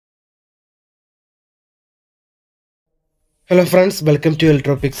Hello friends, welcome to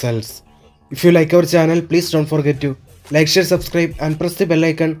Electropixels. If you like our channel, please don't forget to like, share, subscribe and press the bell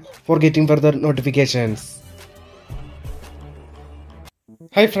icon for getting further notifications.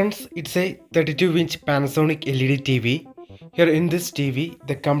 Hi friends, it's a 32-inch Panasonic LED TV. Here in this TV,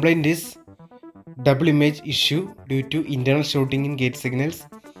 the complaint is double image issue due to internal shorting in gate signals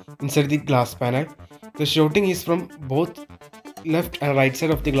inside the glass panel. The shorting is from both left and right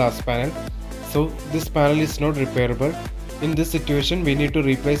side of the glass panel, so this panel is not repairable. In this situation, we need to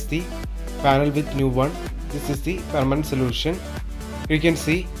replace the panel with new one. This is the permanent solution. You can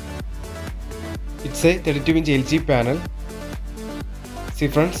see it's a 32-inch LG panel. See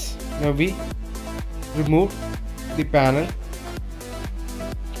friends, now we remove the panel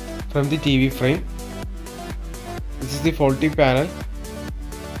from the TV frame. This is the faulty panel.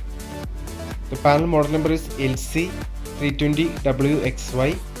 The panel model number is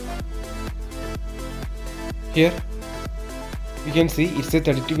LC320WXY. Here you can see it's a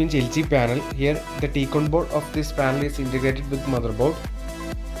 32-inch LG panel. Here the T-con board of this panel is integrated with motherboard.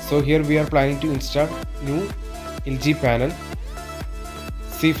 So here we are planning to install new LG panel.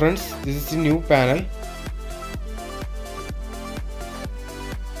 See friends, this is the new panel.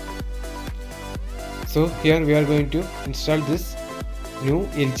 So here we are going to install this new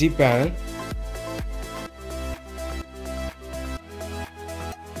LG panel.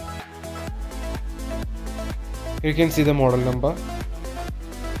 You can see the model number.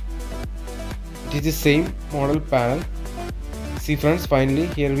 It is the same model panel. See friends, finally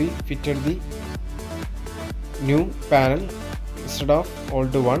here we fitted the new panel instead of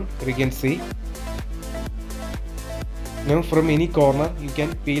old one. You can see. Now from any corner you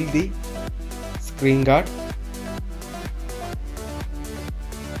can peel the screen guard.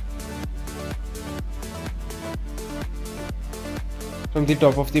 From the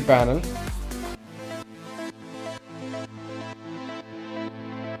top of the panel.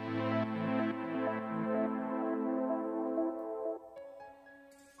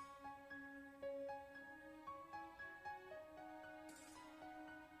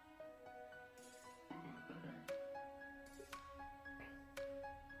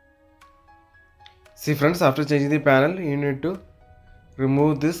 See friends, after changing the panel, you need to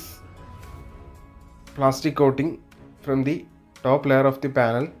remove this plastic coating from the top layer of the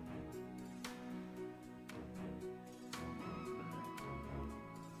panel.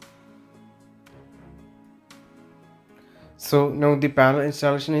 So now the panel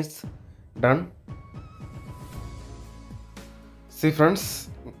installation is done. See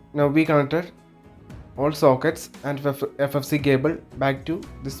friends, now we connected all sockets and FFC cable back to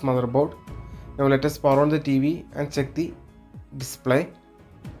this motherboard. Now let us power on the TV and check the display.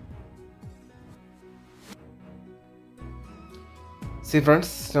 See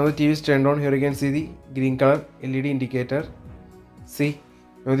friends, now the TV is turned on. Here you can see the green color LED indicator. See,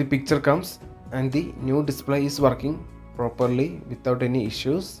 now the picture comes and the new display is working properly without any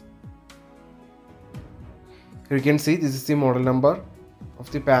issues. Here you can see this is the model number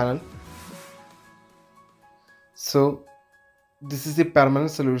of the panel. So this is the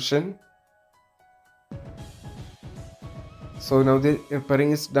permanent solution. So now the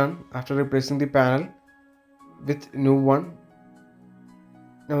repairing is done after replacing the panel with new one.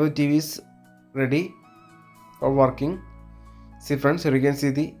 Now the TV is ready for working. See friends, here you can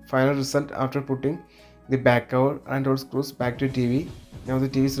see the final result after putting the back cover and all screws back to TV. Now the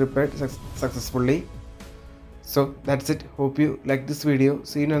TV is repaired successfully. So that's it. Hope you like this video.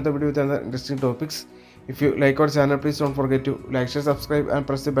 See you in another video with other interesting topics. If you like our channel, please don't forget to like, share, subscribe and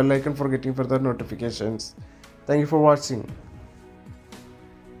press the bell icon for getting further notifications. Thank you for watching.